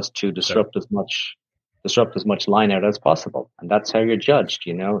goals was to disrupt as much line out as possible, and that's how you're judged.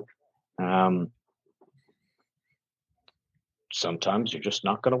 Sometimes you're just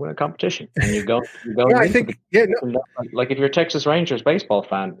not going to win a competition, and you go. Like if you're a Texas Rangers baseball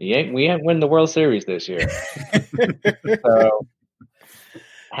fan, we ain't win the World Series this year. So,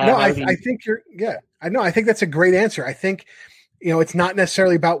 I think I think that's a great answer. I think, it's not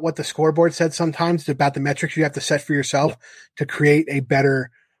necessarily about what the scoreboard said. Sometimes it's about the metrics you have to set for yourself to create a better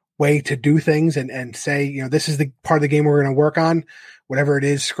way to do things and say, this is the part of the game we're going to work on, whatever it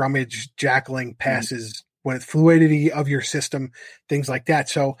is, scrummage, jackling, passes, with fluidity of your system, things like that.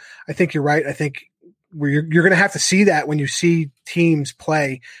 So I think you're right. I think you're going to have to see that when you see teams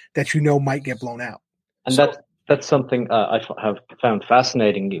play that might get blown out. And that's something I have found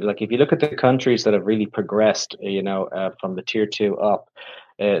fascinating. Like if you look at the countries that have really progressed, from the tier 2 up,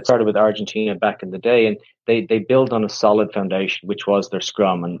 it started with Argentina back in the day, and they build on a solid foundation, which was their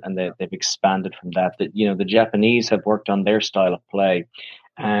scrum, and they've expanded from that. The Japanese have worked on their style of play,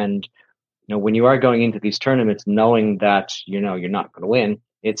 and when you are going into these tournaments, knowing that you're not going to win,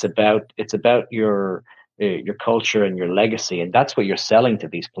 it's about your culture and your legacy, and that's what you're selling to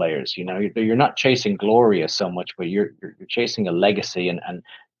these players. You're not chasing glory so much, but you're chasing a legacy, and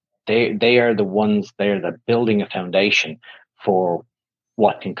they are the ones there that building a foundation for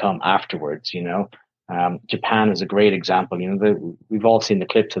what can come afterwards. Japan is a great example. We've all seen the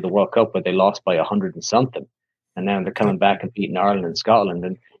clips of the World Cup where they lost by 100 and something, and now they're coming back and beating Ireland and Scotland,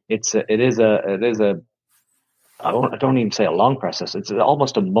 and it is a I don't even say a long process. It's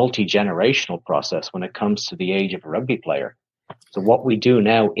almost a multi-generational process when it comes to the age of a rugby player. So what we do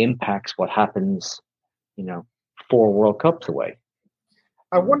now impacts what happens, 4 World Cups away.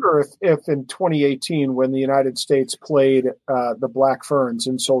 I wonder if in 2018, when the United States played the Black Ferns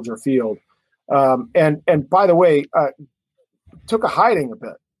in Soldier Field, and by the way, took a hiding a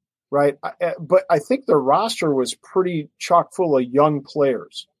bit, right? But I think the roster was pretty chock full of young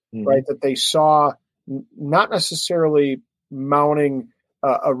players, right? That they saw not necessarily mounting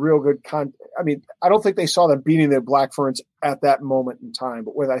a real good I don't think they saw them beating the Black Ferns at that moment in time,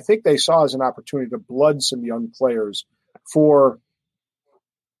 but what I think they saw as an opportunity to blood some young players for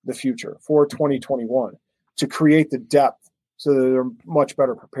the future, for 2021, to create the depth so that they're much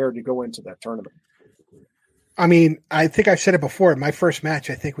better prepared to go into that tournament. I mean, I think I've said it before. My first match,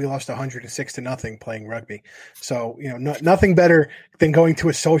 I think we lost 106-0 playing rugby. So, nothing better than going to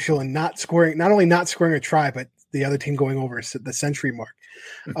a social and not only not scoring a try, but the other team going over the century mark.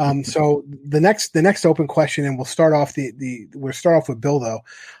 So the next open question, and we'll start off with Bill though.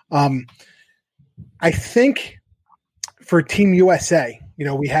 I think for Team USA,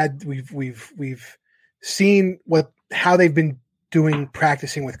 we've seen how they've been doing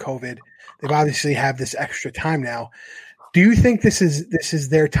practicing with COVID. They've obviously have this extra time now. Do you think this is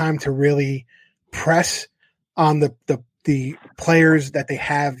their time to really press on the players that they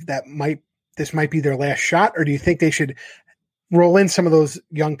have this might be their last shot, or do you think they should roll in some of those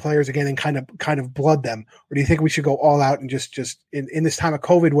young players again and kind of blood them, or do you think we should go all out and just in this time of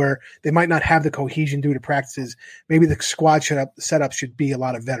COVID where they might not have the cohesion due to practices, maybe the squad setup should be a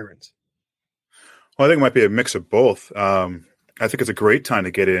lot of veterans? Well, I think it might be a mix of both. I think it's a great time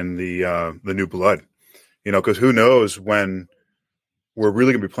to get in the new blood, because who knows when we're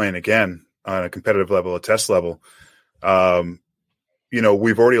really going to be playing again on a competitive level, a test level.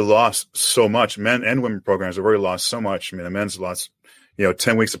 We've already lost so much. Men and women programs have already lost so much. I mean, the men's lost,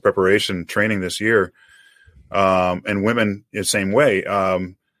 10 weeks of preparation training this year, and women the same way.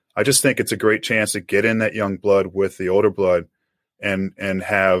 I just think it's a great chance to get in that young blood with the older blood, and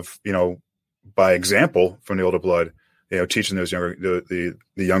have by example from the older blood. Teaching those the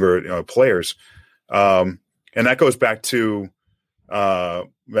younger players, and that goes back to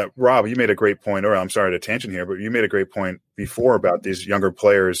that. Rob, you made a great point. Or I'm sorry to tangent here, but you made a great point before about these younger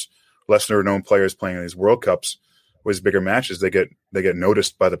players, lesser known players playing in these World Cups with bigger matches. They get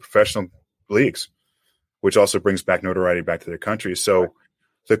noticed by the professional leagues, which also brings back notoriety back to their country. So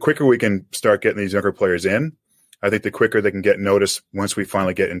the quicker we can start getting these younger players in, I think the quicker they can get noticed once we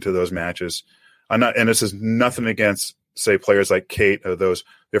finally get into those matches. And this is nothing against, say, players like Kate or those.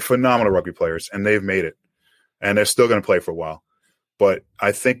 They're phenomenal rugby players, and they've made it. And they're still going to play for a while. But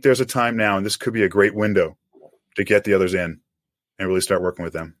I think there's a time now, and this could be a great window to get the others in and really start working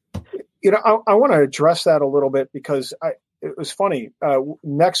with them. I want to address that a little bit because it was funny.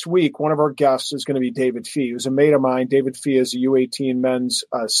 Next week, one of our guests is going to be David Fee, who's a mate of mine. David Fee is a U18 men's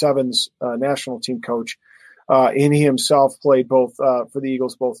sevens national team coach. And he himself played both for the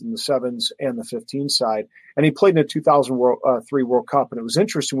Eagles, both in the sevens and the 15 side. And he played in the 2003 World Cup. And it was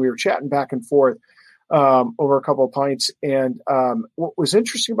interesting. We were chatting back and forth over a couple of pints. And what was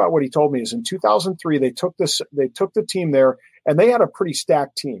interesting about what he told me is in 2003, they took the team there, and they had a pretty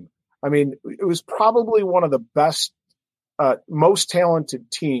stacked team. I mean, it was probably one of the best, most talented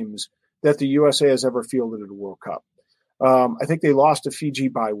teams that the USA has ever fielded at a World Cup. I think they lost to Fiji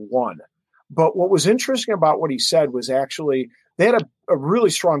by 1. But what was interesting about what he said was actually they had a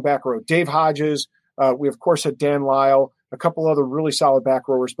really strong back row. Dave Hodges, we of course had Dan Lyle, a couple other really solid back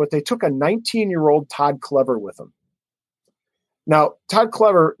rowers, but they took a 19-year-old Todd Clever with them. Now, Todd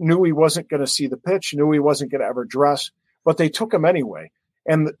Clever knew he wasn't going to see the pitch, knew he wasn't going to ever dress, but they took him anyway.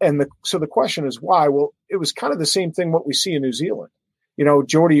 So the question is why? Well, it was kind of the same thing what we see in New Zealand. You know,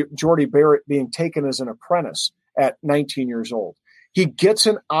 Jordy Barrett being taken as an apprentice at 19 years old. He gets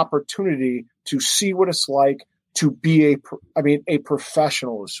an opportunity to see what it's like to be a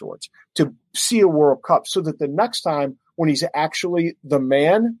professional of sorts, to see a World Cup, so that the next time when he's actually the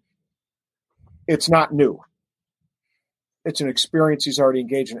man, it's not new. It's an experience he's already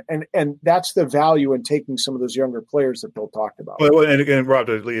engaged in. And that's the value in taking some of those younger players that Bill talked about. Well, and again, Rob,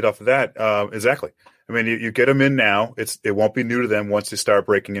 to lead off of that, exactly. I mean, you get them in now. It won't be new to them once they start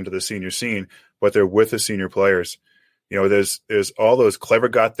breaking into the senior scene, but they're with the senior players. You know, there's all those. Clever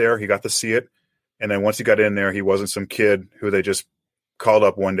got there. He got to see it. And then once he got in there, he wasn't some kid who they just called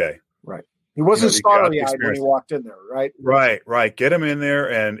up one day. Right. He wasn't starry-eyed when he walked in there, right? Right. Get him in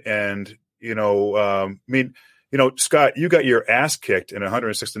there and you know, I mean, you know, Scott, you got your ass kicked in a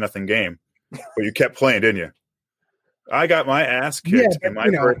 160-0 game, but you kept playing, didn't you? I got my ass kicked in my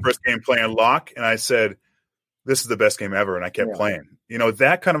first game playing lock, and I said, this is the best game ever, and I kept playing. You know,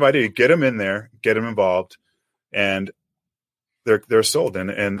 that kind of idea. Get them in there, get them involved, and they're sold,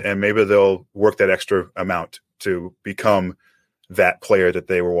 and maybe they'll work that extra amount to become that player that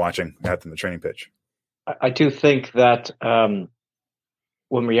they were watching at the training pitch. I do think that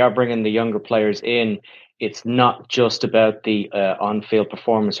when we are bringing the younger players in, it's not just about the on-field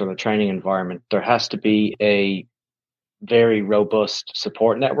performance or the training environment. There has to be a very robust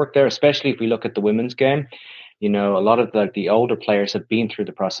support network there, especially if we look at the women's game. You know, a lot of the older players have been through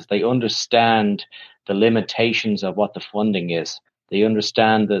the process. They understand the limitations of what the funding is. They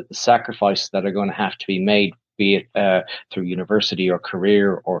understand the sacrifices that are going to have to be made, be it through university or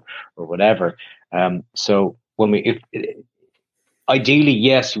career or whatever. So when ideally,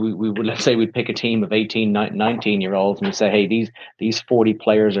 yes, we would, let's say we'd pick a team of 18, 19-year-olds and we say, hey, these 40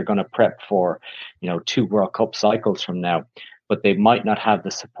 players are going to prep for, 2 World Cup cycles from now, but they might not have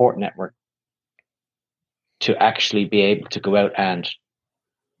the support network to actually be able to go out and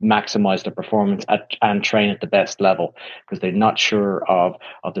maximize their performance and train at the best level because they're not sure of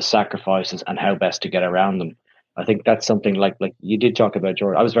the sacrifices and how best to get around them. I think that's something like you did talk about,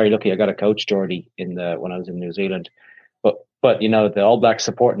 Jordy. I was very lucky. I got to coach Jordy when I was in New Zealand. But the All Black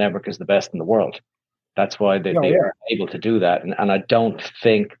support network is the best in the world. That's why they are able to do that. And I don't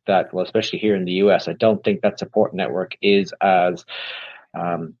think that, well, especially here in the US, I don't think that support network is as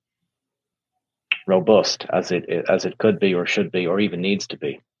robust as it could be or should be or even needs to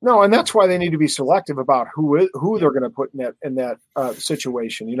be. No, and that's why they need to be selective about who they're going to put in that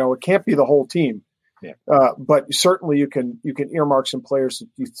situation. It can't be the whole team. Yeah. But certainly you can earmark some players that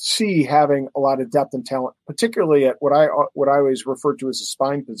you see having a lot of depth and talent, particularly at what I always refer to as the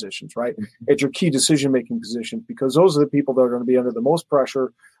spine positions, right? Mm-hmm. At your key decision-making positions, because those are the people that are going to be under the most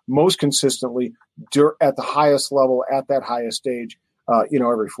pressure, most consistently at the highest level, at that highest stage,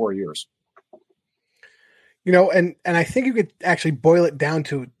 every 4 years. And I think you could actually boil it down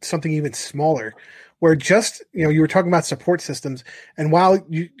to something even smaller, where just, you were talking about support systems, and while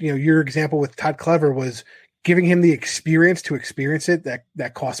your example with Todd Clever was giving him the experience to experience it,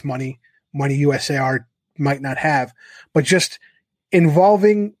 that costs money USAR might not have, but just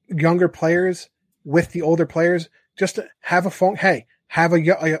involving younger players with the older players, just to have a phone, have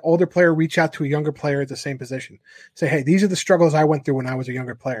a older player reach out to a younger player at the same position. Say, hey, these are the struggles I went through when I was a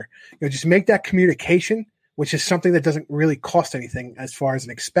younger player. Just make that communication, which is something that doesn't really cost anything as far as an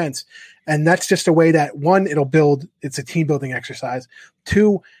expense. And that's just a way that, one, it's a team building exercise.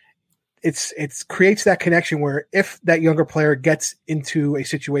 2, it creates that connection where if that younger player gets into a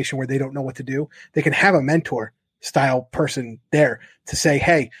situation where they don't know what to do, they can have a mentor style person there to say,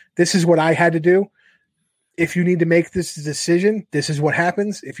 hey, this is what I had to do. if you need to make this decision, this is what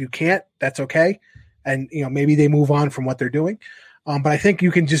happens. If you can't, that's okay. And, maybe they move on from what they're doing. But I think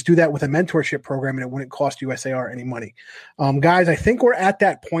you can just do that with a mentorship program and it wouldn't cost USAR any money. Guys, I think we're at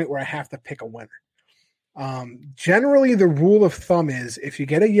that point where I have to pick a winner. Generally, the rule of thumb is if you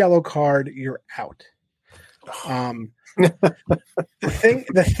get a yellow card, you're out. The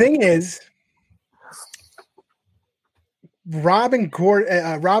thing is, Rob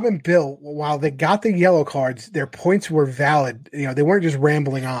and Bill, while they got the yellow cards, their points were valid. They weren't just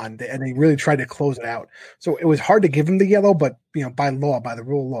rambling on, and they really tried to close it out. So it was hard to give them the yellow, but by the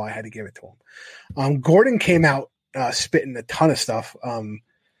rule of law, I had to give it to him. Gordon came out spitting a ton of stuff. I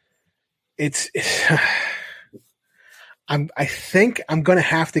think I'm going to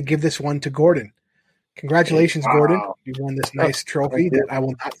have to give this one to Gordon. Congratulations, wow. Gordon! You won this nice trophy that I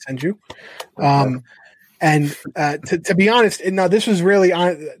will not send you. And to be honest, now this was really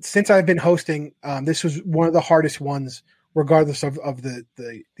since I've been hosting. This was one of the hardest ones, regardless of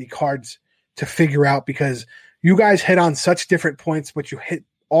the cards, to figure out because you guys hit on such different points, but you hit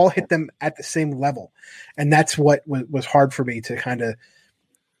them at the same level, and that's what was hard for me to kind of,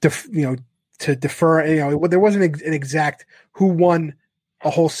 to defer. There wasn't an exact who won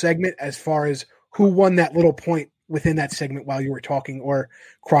a whole segment as far as who won that little point within that segment while you were talking or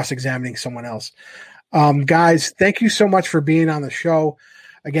cross-examining someone else. Guys, thank you so much for being on the show.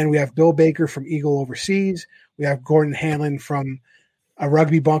 Again, we have Bill Baker from Eagle Overseas. We have Gordon Hanlon from a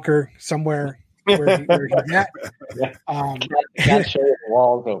rugby bunker somewhere where he's at. Can't show the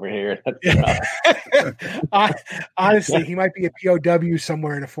walls over here. Honestly, he might be a POW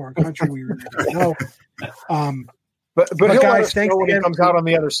somewhere in a foreign country. We really don't know. But guys, thanks when he comes out on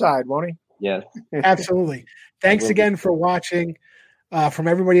the other side, won't he? Yes. Absolutely. Thanks again for watching. From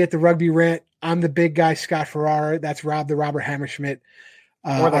everybody at the Rugby Rant, I'm the big guy, Scott Ferrara. That's Rob the Robert Hammerschmidt.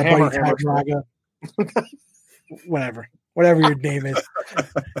 Or the Hammer. Whatever your name is.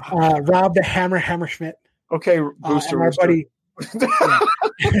 Rob the Hammerschmidt. Okay, Booster.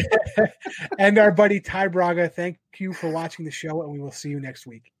 And our buddy Ty Braga. Thank you for watching the show, and we will see you next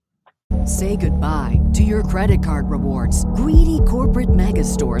week. Say goodbye to your credit card rewards. Greedy corporate mega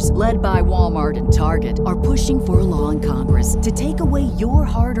stores, led by Walmart and Target, are pushing for a law in Congress to take away your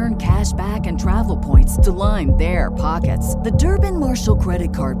hard-earned cash back and travel points to line their pockets. The Durbin-Marshall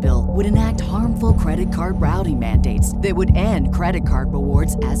credit card bill would enact harmful credit card routing mandates that would end credit card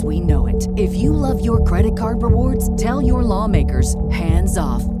rewards as we know it. If you love your credit card rewards, tell your lawmakers, hands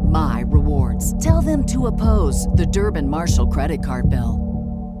off my rewards. Tell them to oppose the Durbin-Marshall credit card bill.